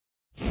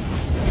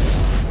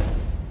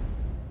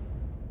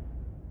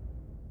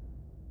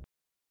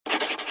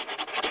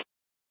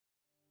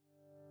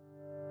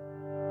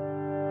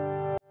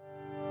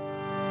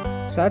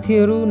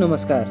साथीहरू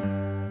नमस्कार,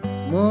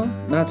 म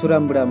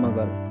नाथुराम बुढा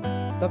मगर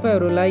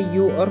तपाईहरुलाई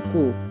यो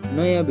अर्को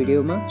नयाँ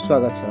भिडियोमा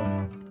स्वागत छ।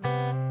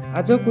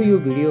 आजको यो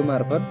भिडियो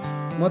मार्फत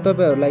म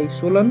तपाईहरुलाई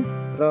सोलन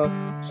र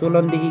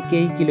सोलनदेखि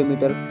केही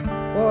किलोमिटर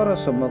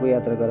परसम्मको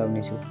यात्रा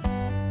गराउने छु।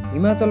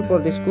 हिमाचल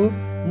प्रदेशको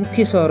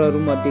मुख्य सहरहरू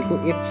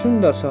मध्येको एक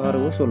सुन्दर सहर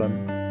हो सोलन।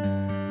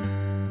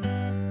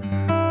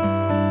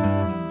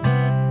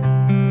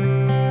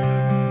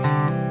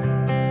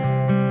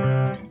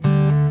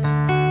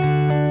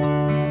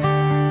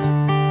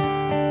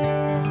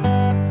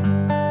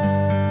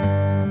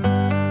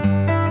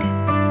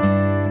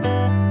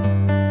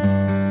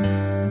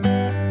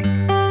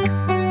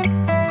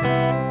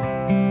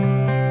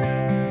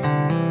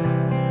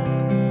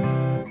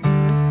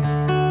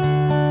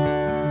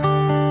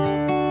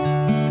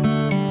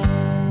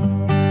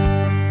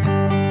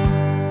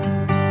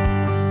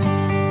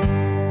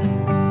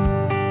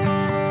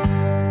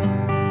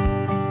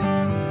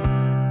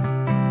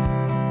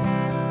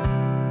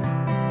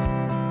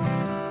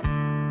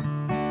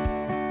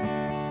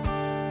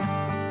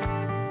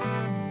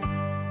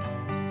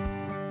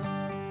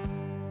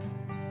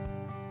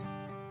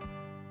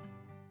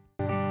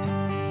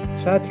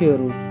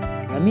 साथीहरू,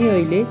 हामी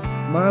अहिले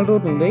माल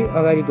रोड हुँदै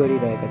अगाडि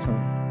बढिरहेका छौँ।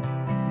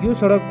 यो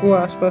सडकको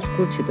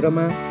आसपासको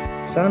क्षेत्रमा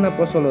साना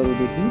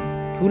पसलहरूदेखि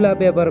ठुला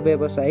व्यापार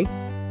व्यावसायिक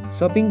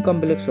शपिङ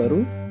कम्प्लेक्सहरू,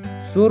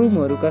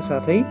 सोरुमहरूका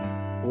साथै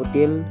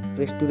होटेल,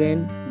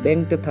 रेस्टुरेन्ट,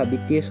 ब्याङ्क तथा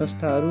वित्तीय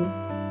संस्थाहरू,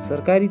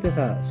 सरकारी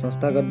तथा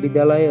संस्थागत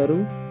विद्यालयहरू,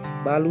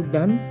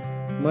 बालुड्डान,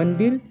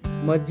 मन्दिर,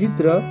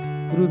 मस्जिद र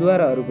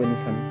गुरुद्वाराहरू पनि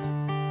छन्।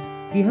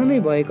 बिहानै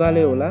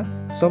भएकाले होला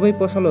सबै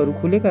पसलहरू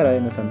खुलेका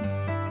रहेनछन्।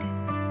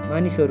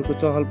 मानिसहरूको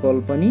चहल पहल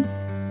पनि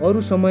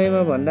अरू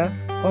समयमा भन्दा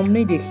कम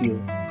नै देखियो।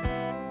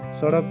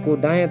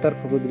 सडकको दायाँ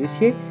तर्फको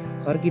दृश्य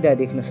फर्किँदा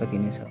देख्न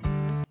सकिनेछ।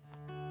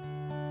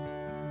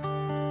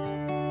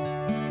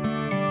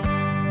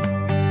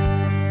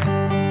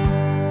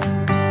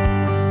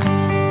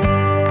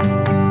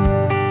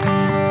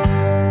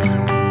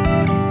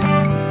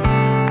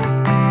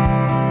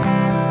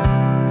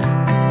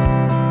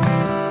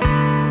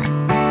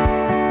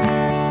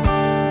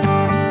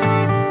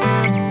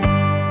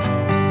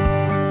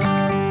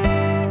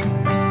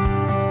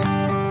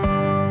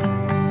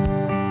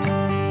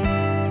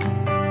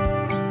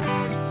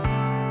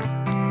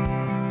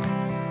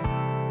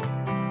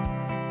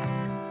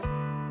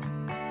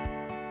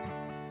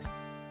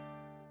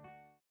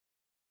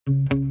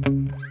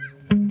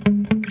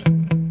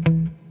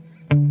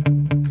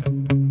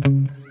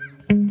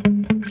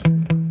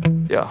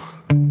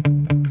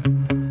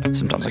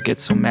 Sometimes I get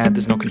so mad,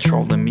 there's no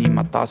controlling me.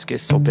 My thoughts get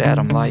so bad,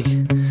 I'm like,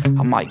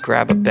 I might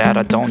grab a bat,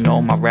 I don't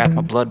know. My wrath,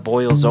 my blood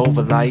boils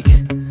over like,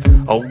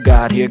 oh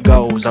God, here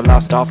goes. I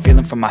lost all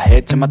feeling from my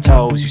head to my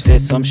toes. You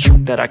said some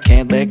shit that I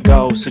can't let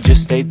go, so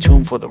just stay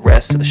tuned for the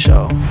rest of the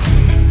show.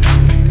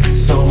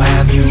 So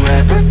have you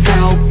ever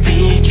felt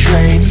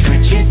betrayed?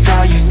 Switches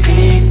how you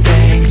see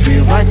things,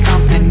 realize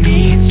something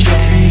needs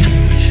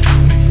change.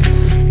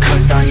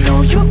 Cause I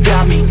know you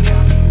got me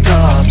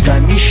up,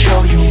 let me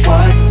show you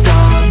what's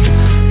up.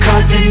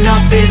 Cause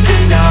enough is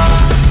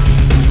enough.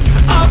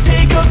 I'll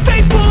take a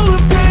face full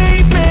of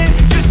pavement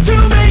just to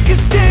make a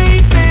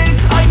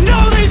statement. I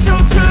know there's no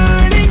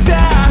turning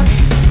back.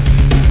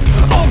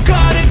 Oh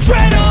God,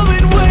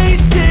 adrenaline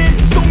wasted,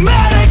 so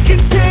mad I can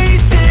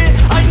taste it.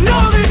 I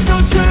know there's no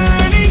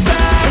turning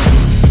back.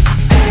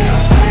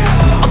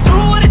 I'll do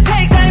what it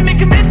takes, I ain't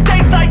making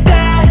mistakes like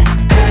that.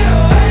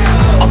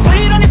 I'll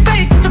bleed on your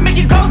face to make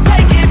you go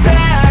take it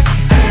back.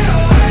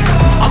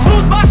 I'll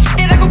lose my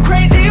shit, I go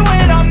crazy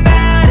when I'm mad.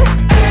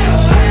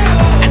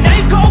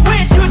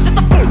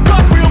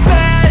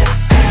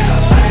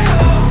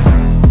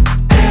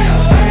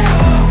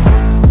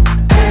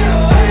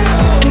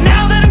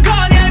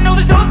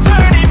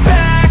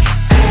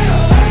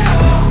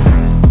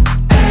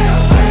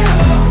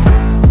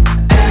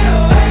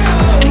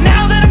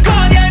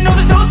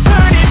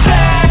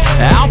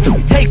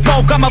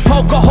 I'ma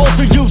poke a hole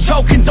through you,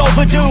 choking's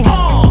overdue.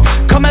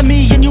 Come at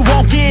me and you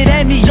won't get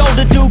any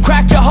older, dude.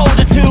 Crack your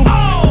holder too.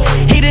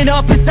 Heating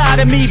up inside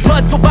of me,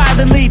 blood so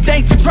violently.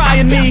 Thanks for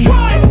trying me.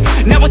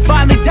 Now it's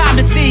finally time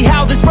to see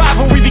how this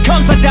rivalry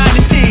becomes a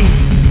dynasty.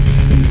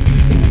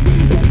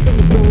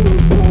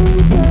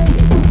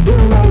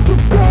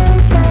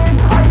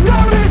 I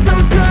know there's no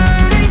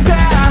turning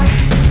back.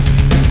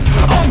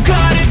 Oh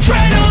God,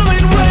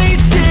 adrenaline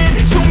wasted,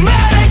 so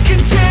mad I can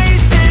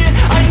taste it.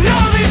 I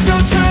know there's no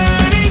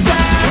turning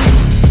back.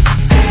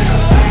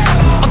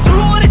 I'll do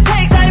what it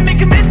takes, I ain't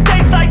making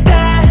mistakes like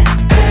that.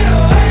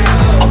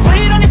 I'll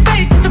bleed on your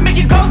face to make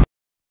you go.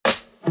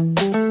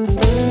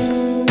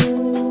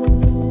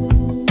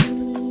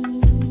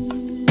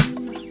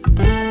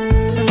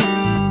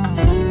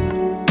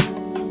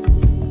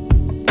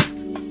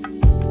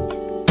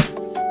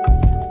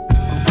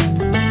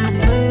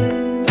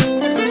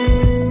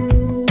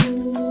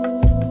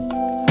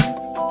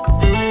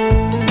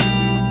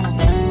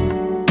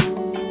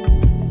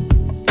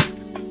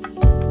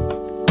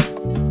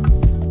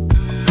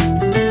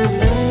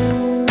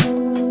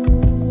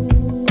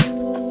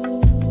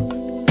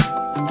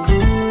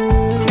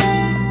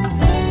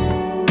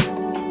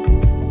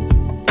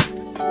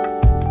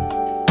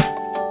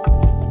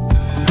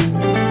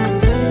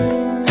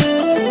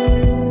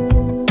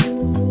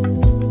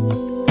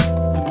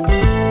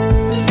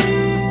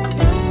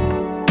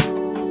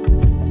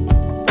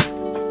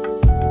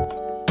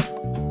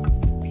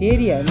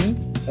 फेरि हामी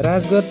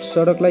राजगढ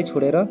सडकलाई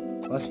छोडेर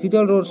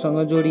hospital रोडसँग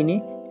जोडिने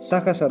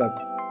शाखा सडक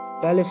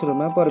palace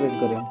रोडमा प्रवेश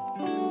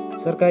गर्यौं।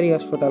 सरकारी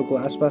अस्पतालको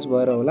आसपास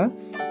भएर होला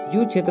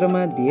यो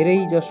क्षेत्रमा धेरै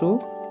जसो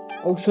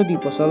औषधि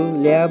पसल,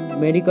 ल्याब,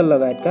 मेडिकल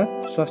लगायतका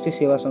स्वास्थ्य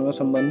सेवासँग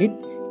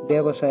सम्बन्धित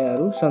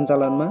व्यवसायहरू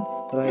सञ्चालनमा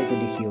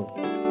रहेको देखियो।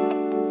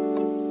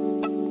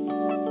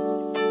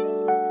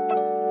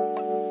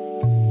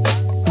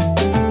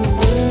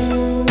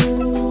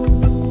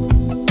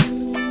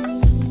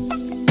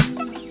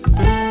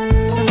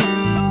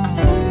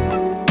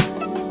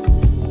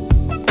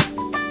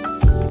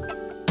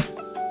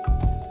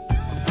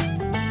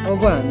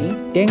 अब हामी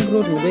ट्याङ्क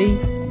रोड हुँदै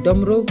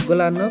डमरो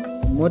गलानक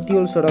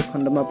मोतियोल सडक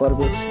खण्डमा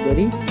प्रवेश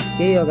गरी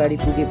केही अगाडि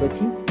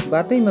पुगेपछि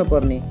बाटैमा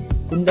पर्ने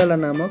कुण्डला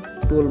नामक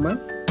टोलमा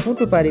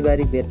छोटो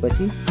पारिवारिक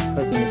भेटपछि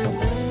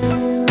फर्किनेछौँ।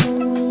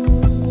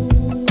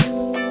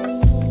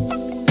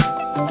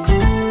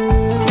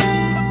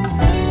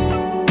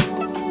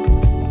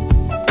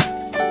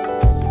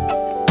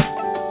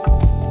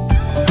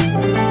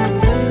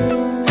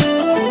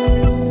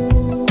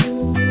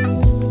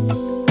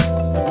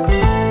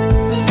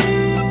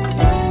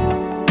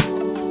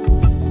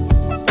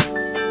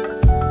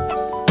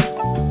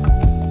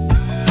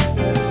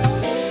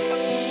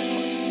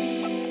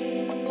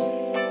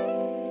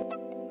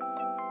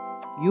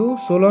 यो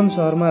सोलन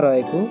सहरमा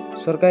रहेको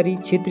सरकारी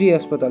क्षेत्रीय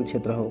अस्पताल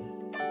क्षेत्र हो।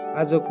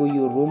 आजको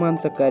यो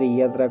रोमाञ्चकारी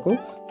यात्राको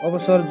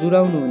अवसर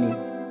जुराउनु हुने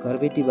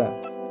घरबेटीबा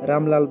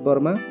रामलाल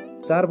वर्मा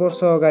 4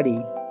 वर्ष अगाडि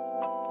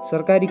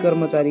सरकारी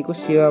कर्मचारीको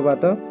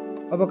सेवाबाट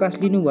अवकाश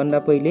लिनुभन्दा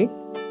पहिले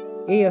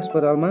यही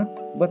अस्पतालमा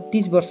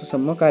 32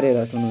 वर्षसम्म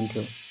कार्यरत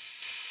हुनुहुन्थ्यो।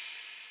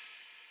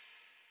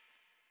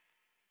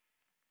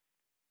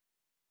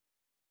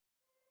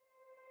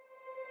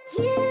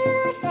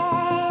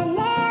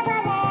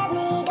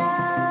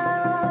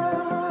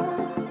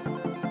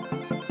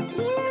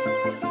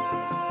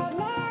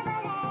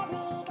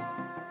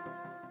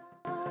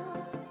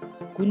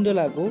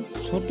 कुण्डलाको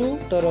छोटो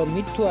तर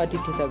मिठो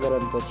आतिथ्यता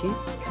गराउनपछि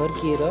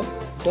फर्किएर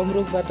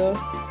डमरोकबाट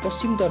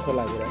पश्चिमतर्फ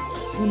लागेर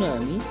पुनः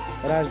हामी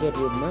राजगढ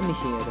रोडमा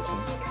मिसिएका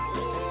छौँ।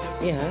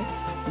 यहाँ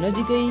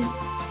नजिकै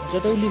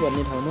जटौली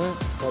भन्ने ठाउँमा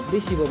भव्य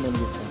शिव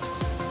मन्दिर छ,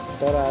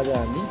 तर आज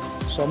हामी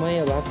समय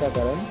अभावका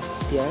कारण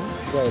त्यहाँ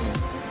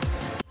गएनौँ।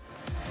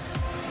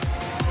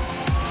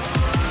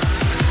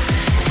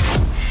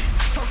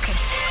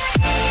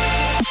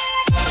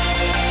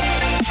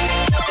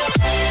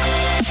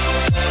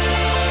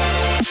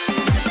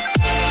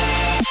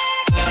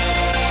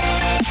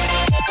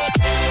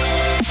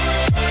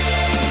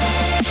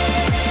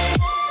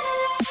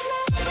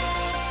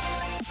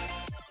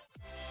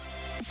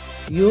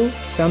 यो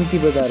शान्ति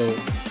बजार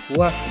हो।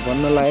 वाह,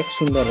 भन्न लायक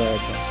सुन्दर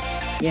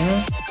रहेछ। यहाँ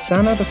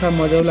साना तथा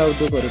मझौला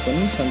उद्योगहरू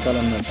पनि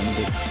सञ्चालनमा छन्।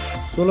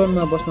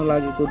 सोलनमा बस्न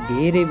लागेको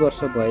धेरै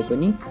वर्ष भए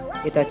पनि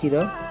यतातिर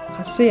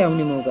खासै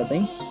आउने मौका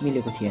चाहिँ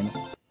मिलेको थिएन।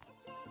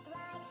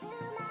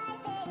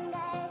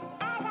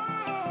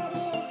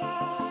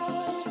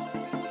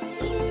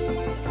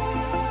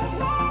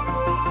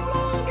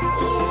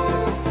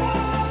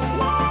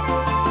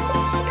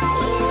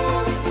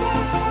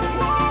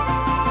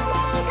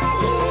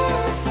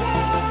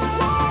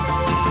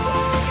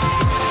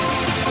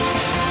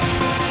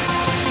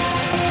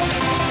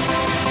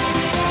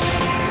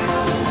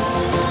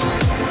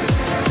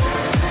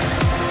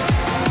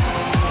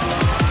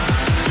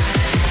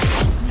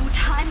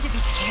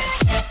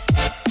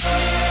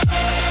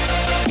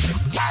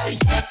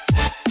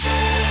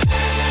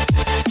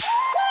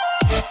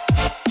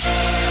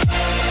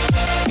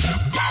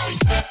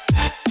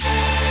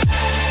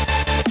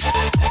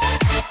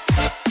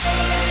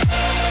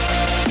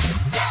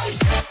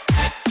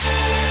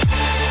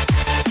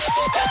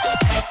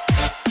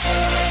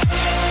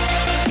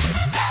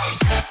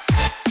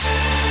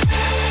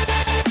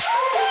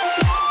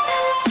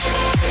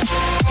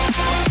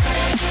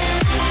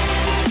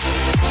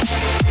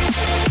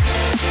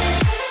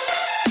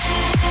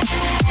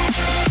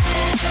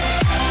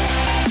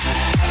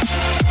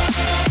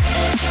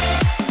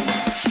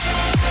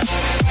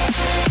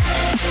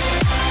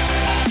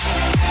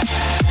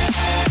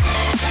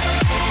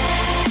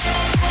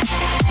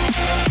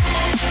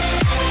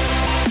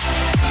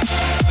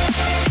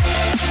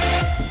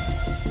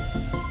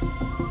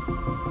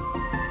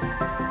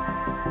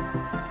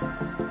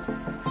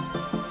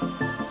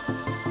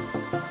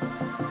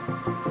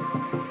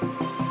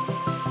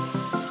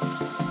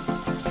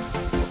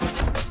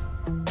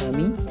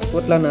 हामी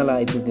कोट्ला नाला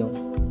आइपुग्यौँ।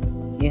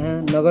 यहाँ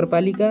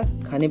नगरपालिका,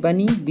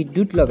 खानेपानी,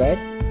 विद्युत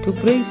लगायत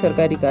थुप्रै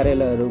सरकारी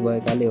कार्यालयहरू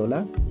भएकाले होला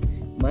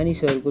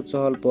मानिसहरूको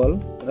चहल पहल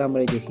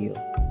राम्रै देखियो।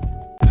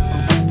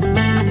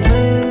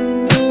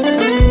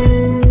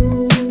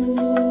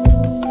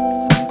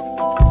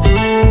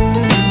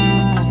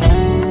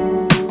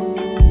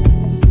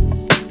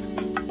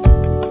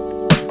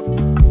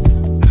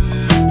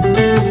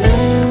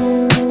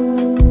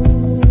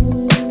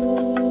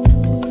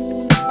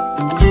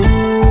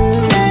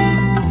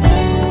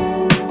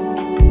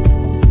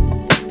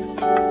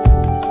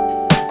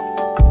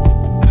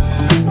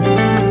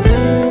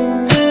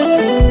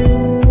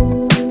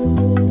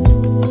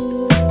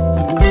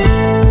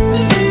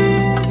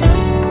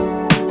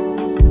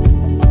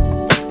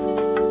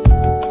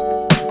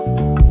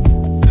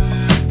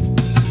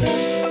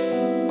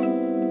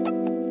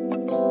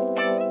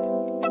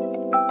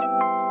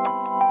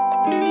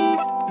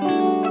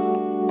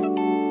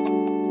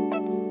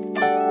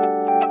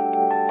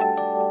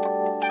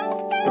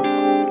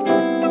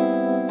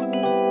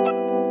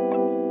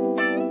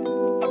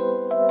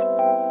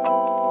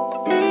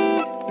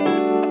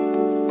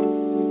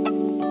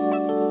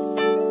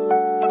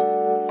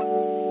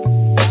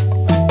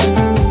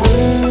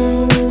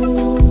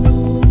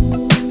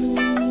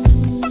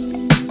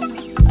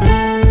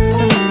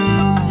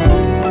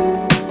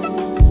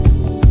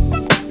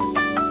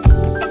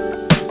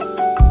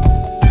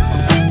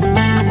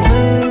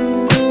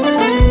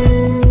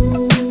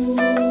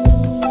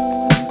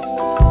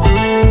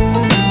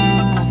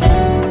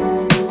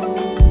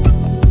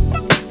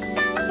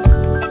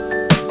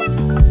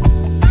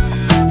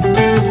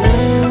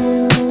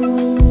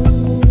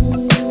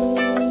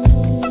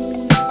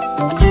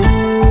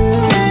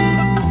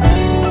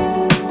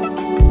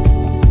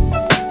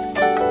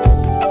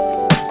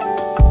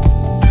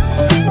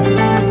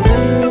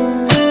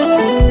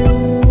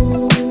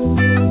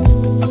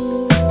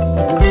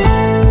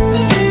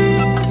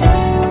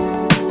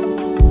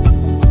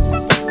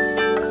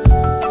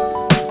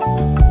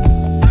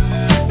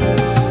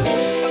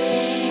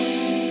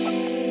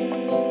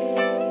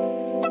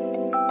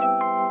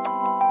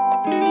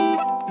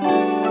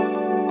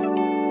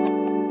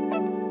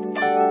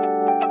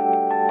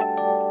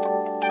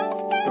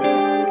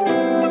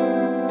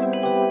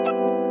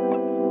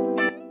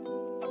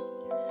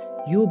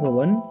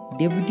 भवन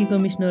deputy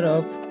commissioner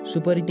of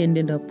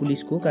superintendent of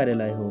पुलिसको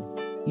कार्यालय हो।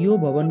 यो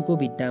भवनको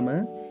भित्तामा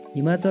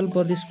हिमाचल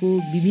प्रदेशको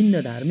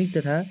विभिन्न धार्मिक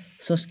तथा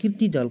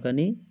संस्कृति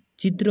झल्कने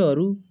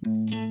चित्रहरू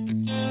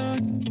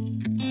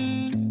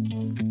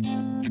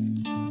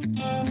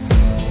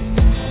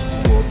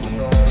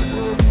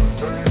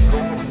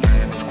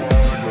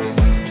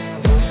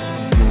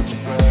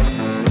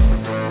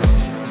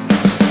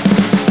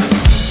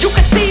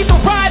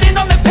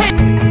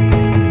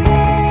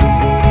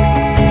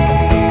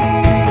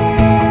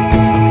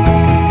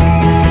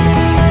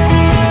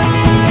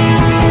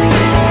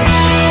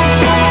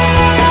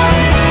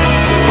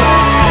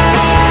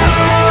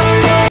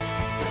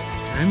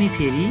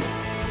फेरि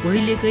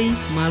पहिलेकै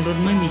माल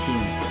रोडमै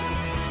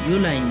मिसियौँ। यो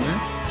लाइनमा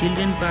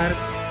चिल्ड्रेन पार्क,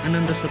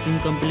 आनन्द shopping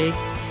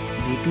complex,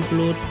 V2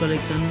 cloth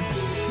collection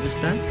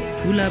जस्ता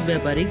ठुला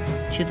व्यापारिक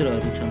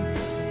क्षेत्रहरू छन्।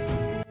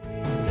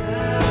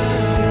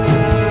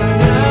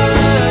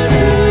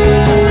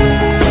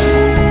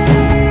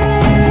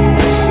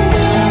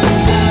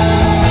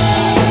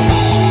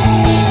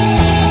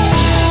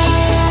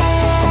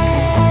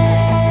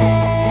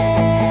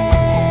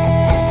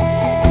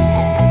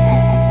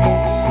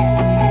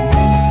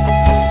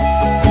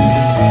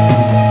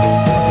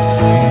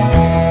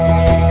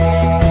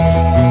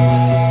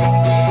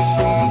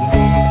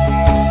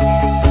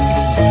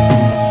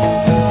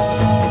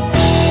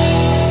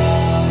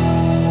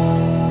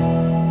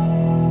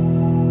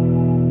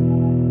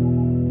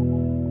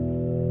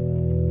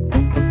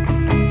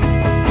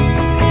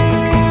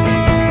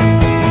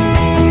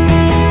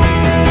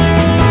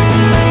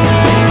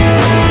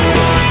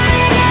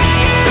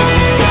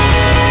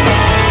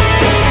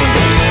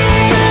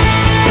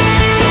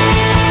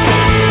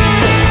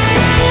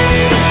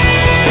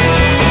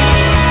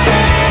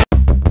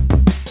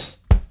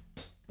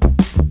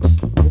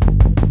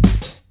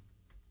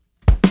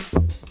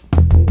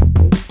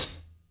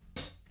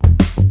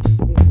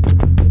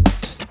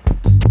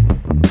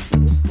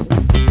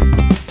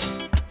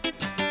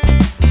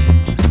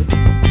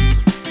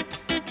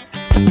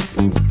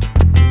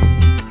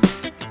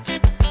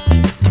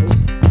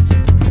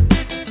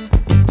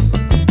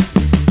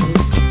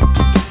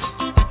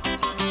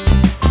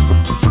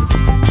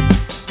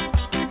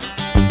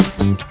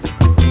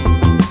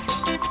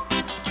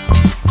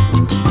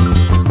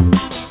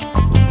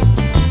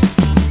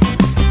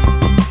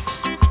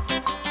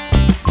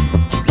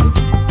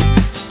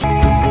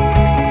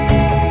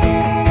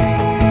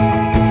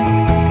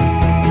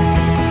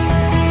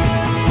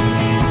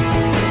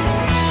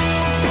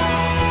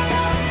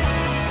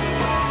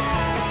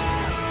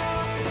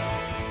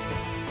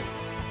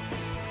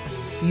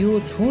 यो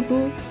छोटो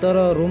तर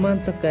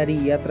रोमाञ्चकारी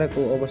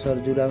यात्राको अवसर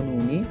जुटाउनु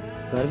हुने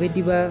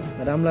घरबेटीबा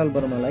रामलाल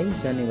वर्मालाई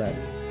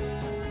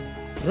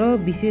धन्यवाद र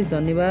विशेष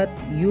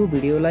धन्यवाद यो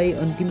भिडियोलाई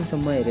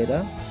अन्तिमसम्म हेरेर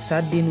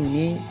साथ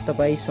दिनुहुने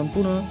तपाईँ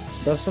सम्पूर्ण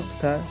दर्शक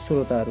तथा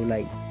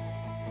श्रोताहरूलाई।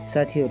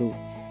 साथीहरू,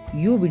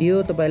 यो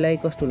भिडियो तपाईलाई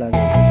कस्तो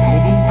लाग्यो?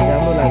 यदि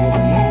राम्रो लाग्यो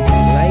भने